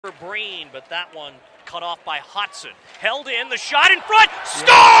for Breen, but that one cut off by Hudson. Held in, the shot in front,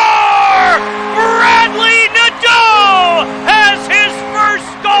 score! Bradley Nadeau has his first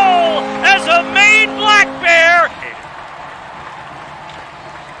goal as a Maine Black Bear.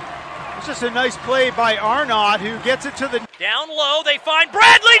 It's just a nice play by Arnott, who gets it to the... Down low, they find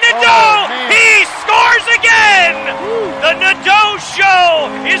Bradley Nadeau! He scores again! The Nadeau Show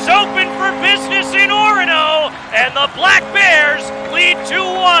is open for business in Orono, and the Black Bears lead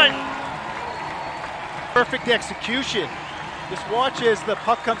 2-1. Perfect execution. Just watch as the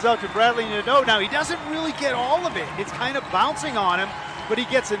puck comes out to Bradley Nadeau. Now, he doesn't really get all of it. It's kind of bouncing on him, but he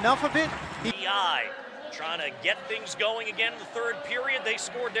gets enough of it. Trying to get things going again in the third period. They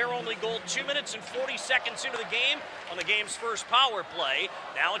scored their only goal 2 minutes and 40 seconds into the game on the game's first power play.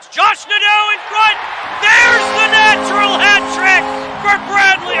 Now it's Josh Nadeau in front. There's the natural hat trick for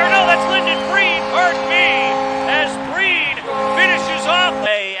Bradley. Or no, that's Lyndon Breen, pardon me, as Breen finishes off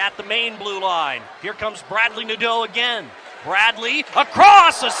at the Maine blue line. Here comes Bradley Nadeau again. Bradley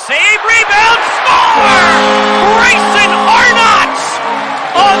across, a save, rebound, score! Grayson Arnott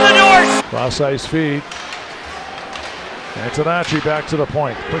on the doorstep. Cross ice feed. Antonacci back to the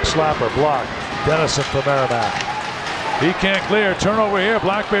point. Quick slapper, block. Dennison for Merrimack. He can't clear. Turnover here.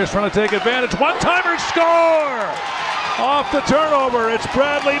 Black Bears trying to take advantage. One-timer, score! Off the turnover, it's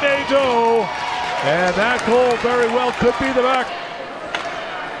Bradley Nadeau. And that goal very well could be the back.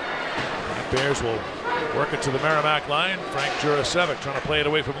 Black Bears will work it to the Merrimack line. Frank Jurasevic trying to play it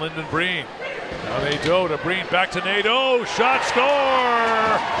away from Lyndon Breen. Now Nadeau to Breen, back to Nadeau. Shot,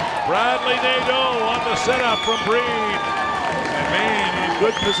 score! Bradley Nadeau on the setup from Breen. And Maine in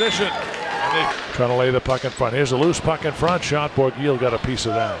good position. And they trying to lay the puck in front. Here's a loose puck in front. Shot, Borgiel got a piece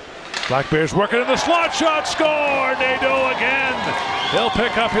of that. Black Bears working in the slot. Shot, score! Nadeau again. He'll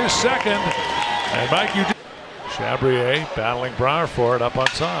pick up his second. And Mike, you did. Chabrier battling Brouwer for it up on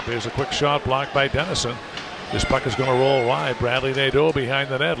top. Here's a quick shot blocked by Dennison. This puck is going to roll wide. Bradley Nadeau behind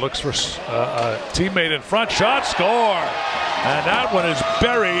the net. Looks for a teammate in front. Shot, score! And that one is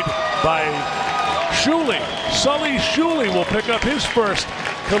buried by Shuley. Sully Shuley will pick up his first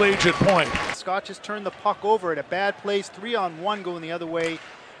collegiate point. Scott just turned the puck over at a bad place. 3-on-1 going the other way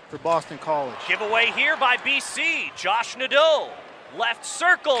for Boston College. Giveaway here by BC. Josh Nadeau. Left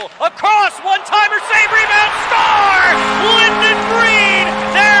circle, across, one-timer, save, rebound, score! Lyndon Breen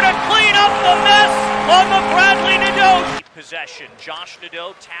there to clean up the mess on the Bradley Nadeau. Possession, Josh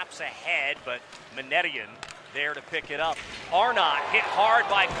Nadeau taps ahead, but Manetian there to pick it up. Arnott hit hard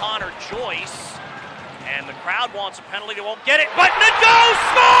by Connor Joyce, and the crowd wants a penalty, they won't get it, but Nadeau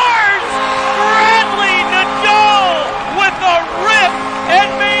scores! Bradley Nadeau with a rip,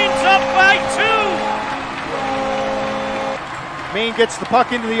 and Maine's up by 2. Maine gets the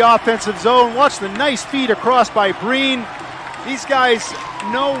puck into the offensive zone. Watch the nice feed across by Breen. These guys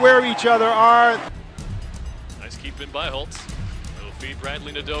know where each other are. Nice keep in by Holtz. He'll feed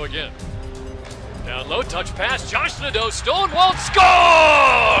Bradley Nadeau again. Down low, touch pass. Josh Nadeau, Stonewall,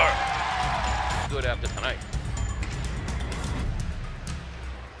 score! Good after tonight.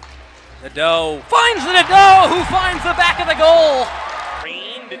 Nadeau finds Nadeau, who finds the back of the goal.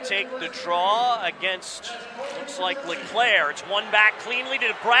 Breen to take the draw against, looks like Leclerc. It's one back cleanly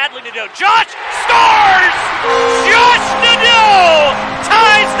to Bradley Nadeau. Josh scores! Josh Nadeau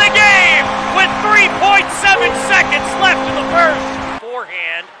ties the game with 3.7 seconds left in the first.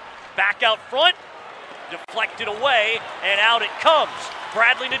 Forehand, back out front, deflected away, and out it comes.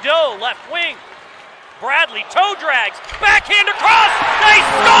 Bradley Nadeau, left wing. Bradley toe drags, backhand across, they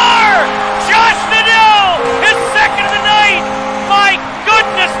score! Josh Nadeau, his second of the night. My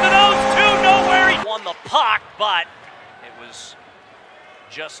goodness, those two know where he won the puck, but it was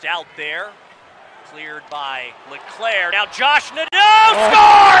just out there. Cleared by Leclerc. Now Josh Nadeau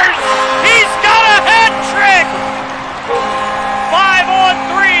scores! He's got a hat trick!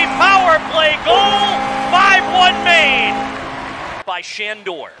 5-on-3 power play goal, 5-1 Maine by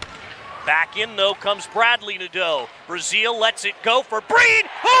Shandor. Back in, though, comes Bradley Nadeau. Brazil lets it go for Breen,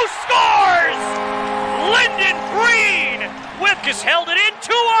 who scores! Lyndon Breen just held it in,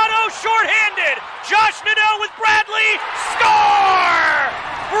 2-on-0, shorthanded. Josh Nadeau with Bradley, score!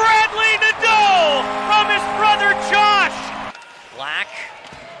 Bradley Nadeau from his brother Josh. Black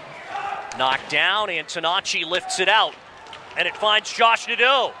knocked down, Antonacci lifts it out, and it finds Josh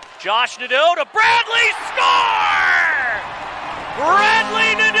Nadeau. Josh Nadeau to Bradley, score!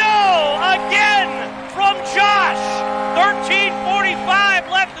 Bradley Nadeau again from Josh.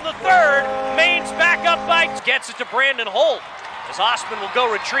 13:45 left in the third. Maine's back up by, gets it to Brandon Holt. As Osman will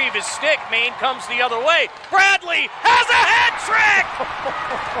go retrieve his stick, Maine comes the other way. Bradley has a hat trick!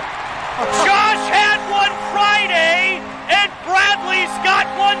 Josh had one Friday, and Bradley's got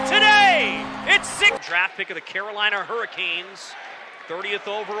one today. It's 6th draft pick of the Carolina Hurricanes, 30th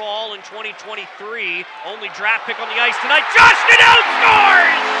overall in 2023. Only draft pick on the ice tonight. Josh Nadeau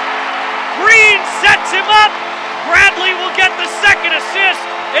scores! Green sets him up. Bradley will get the second assist,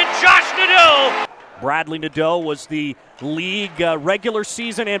 and Josh Nadeau. Bradley Nadeau was the league regular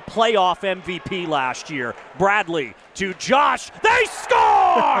season and playoff MVP last year. Bradley to Josh. They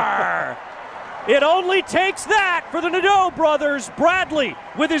score! It only takes that for the Nadeau brothers. Bradley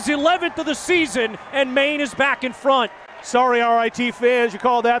with his 11th of the season, and Maine is back in front. Sorry, RIT fans, you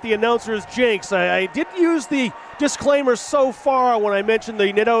call that the announcer's jinx. I did use the disclaimer so far when I mentioned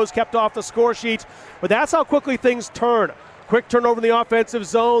the Nadeaus kept off the score sheet, but that's how quickly things turn. Quick turnover in the offensive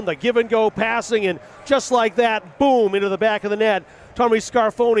zone, the give-and-go passing, and just like that, boom, into the back of the net. Tommy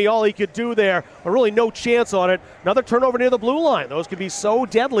Scarfoni, all he could do there, but really no chance on it. Another turnover near the blue line. Those can be so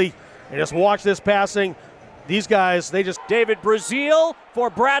deadly. And just watch this passing. These guys, they just... David Brazil for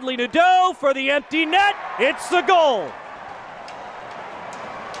Bradley Nadeau for the empty net. It's the goal.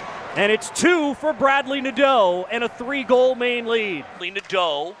 And it's 2 for Bradley Nadeau and a 3-goal Maine lead.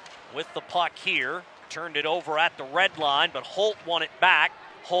 Nadeau with the puck here. Turned it over at the red line, but Holt won it back.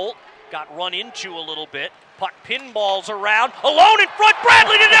 Holt got run into a little bit. Puck pinballs around. Alone in front,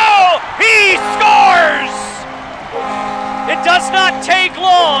 Bradley Nadeau! He scores! It does not take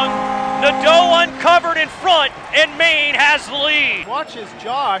long. Nadeau uncovered in front, and Maine has the lead. Watch as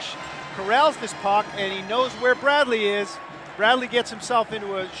Josh corrals this puck, and he knows where Bradley is. Bradley gets himself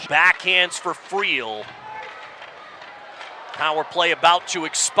into a... Backhands for Friel. Power play about to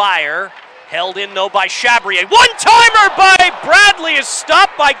expire. Held in, though, by Chabrier. One-timer by Bradley is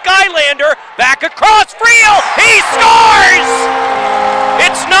stopped by Gylander. Back across, Friel! He scores!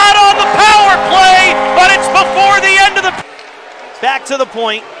 It's not on the power play, but it's before the end of the... Back to the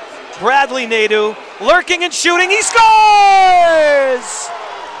point. Bradley Nadeau lurking and shooting. He scores!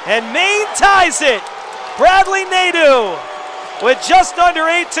 And Maine ties it. Bradley Nadeau with just under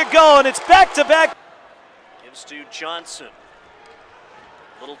 8 to go, and it's back-to-back. Gives to Johnson.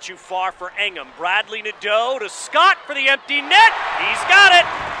 A little too far for Engham. Bradley Nadeau to Scott for the empty net. He's got it.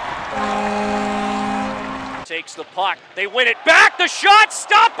 Takes the puck. They win it back. The shot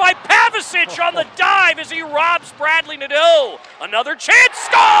stopped by Pavicic on the dive as he robs Bradley Nadeau. Another chance.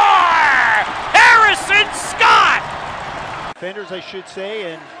 Score! Harrison Scott! Defenders, I should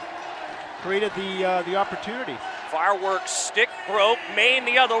say, and created the opportunity. Fireworks stick broke. Maine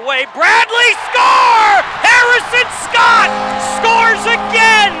the other way. Bradley score! Harrison Scott scores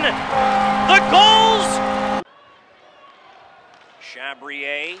again! The goals.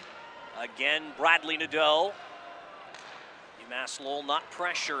 Chabrier again. Bradley Nadeau. UMass Lowell not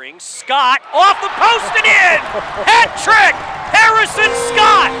pressuring. Scott off the post and in! Hat trick! Harrison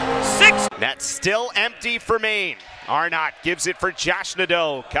Scott! 6. Net still empty for Maine. Arnott gives it for Josh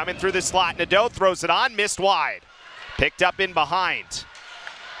Nadeau. Coming through the slot. Nadeau throws it on, missed wide. Picked up in behind.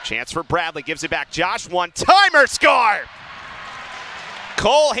 Chance for Bradley, gives it back. Josh, one-timer, score!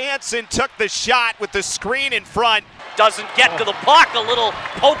 Cole Hansen took the shot with the screen in front. Doesn't get to the puck. A little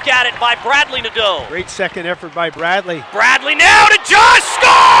poke at it by Bradley Nadeau. Great second effort by Bradley. Bradley now to Josh,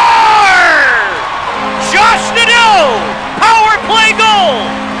 score! Josh Nadeau, power play goal,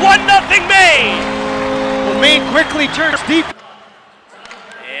 1-0 Maine. Well, Maine quickly turns deep.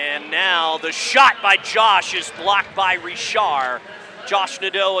 And now the shot by Josh is blocked by Richard. Josh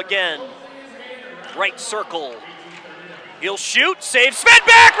Nadeau again, right circle. He'll shoot, saves, fed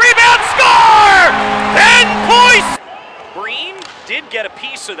back, rebound, score! Ben Poise! Breen did get a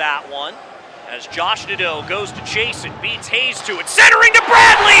piece of that one as Josh Nadeau goes to chase it, beats Hayes to it, centering to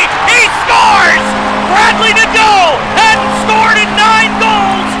Bradley! He scores! Bradley Nadeau hadn't scored in 9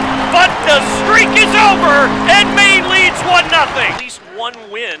 goals, but the streak is over and Maine leads 1-0. At least one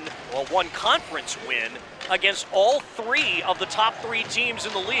win, or one conference win, against all 3 of the top 3 teams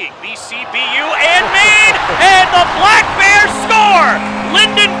in the league, BC, BU, and Maine, and the Black Bears score!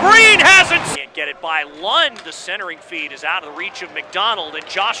 Lyndon Breen hasn't... Can't get it by Lund. The centering feed is out of the reach of McDonald, and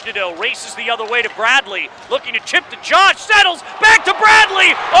Josh Nadeau races the other way to Bradley, looking to chip to Josh, settles, back to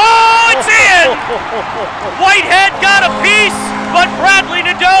Bradley! Oh, it's in! Whitehead got a piece, but Bradley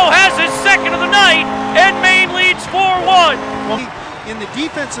Nadeau has his second of the night, and Maine leads 4-1. Well, in the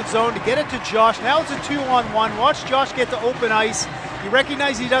defensive zone to get it to Josh. Now it's a 2-on-1. Watch Josh get to open ice. You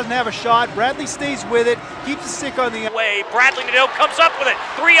recognize he doesn't have a shot. Bradley stays with it, keeps the stick on the way. Bradley Nadeau comes up with it.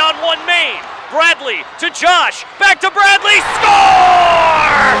 3-on-1 Maine. Bradley to Josh. Back to Bradley.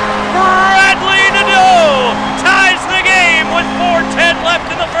 Score! Bradley Nadeau ties the game with 4:10 left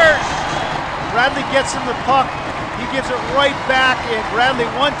in the first. Bradley gets him the puck. He gives it right back, and Bradley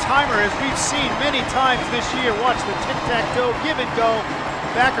one-timer, as we've seen many times this year. Watch the tic-tac-toe, give and go,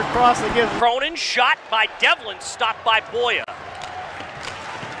 back across. They give Cronin, shot by Devlin, stopped by Boya.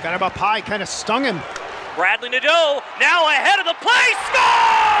 Got him up high, kind of stung him. Bradley Nadeau now ahead of the play,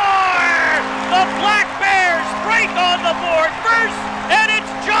 score! The Black Bears break on the board first, and it's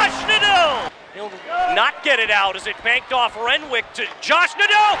Josh Nadeau. He'll not get it out as it banked off Renwick to Josh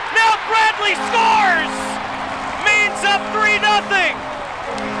Nadeau. Now Bradley scores! Maine's up 3-0.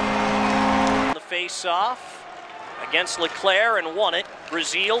 The face-off against Leclerc and won it.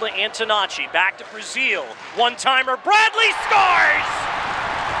 Brazil to Antonacci, back to Brazil. One-timer, Bradley scores!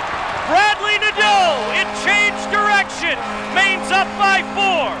 Bradley Nadeau, it changed direction. Maine's up by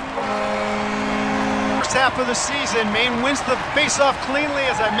 4. First half of the season, Maine wins the face-off cleanly,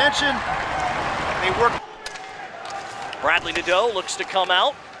 as I mentioned. They work. Bradley Nadeau looks to come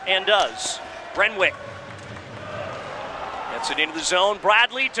out and does. Renwick gets it into the zone.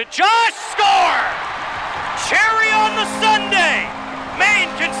 Bradley to Josh, score! Cherry on the Sunday. Maine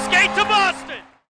can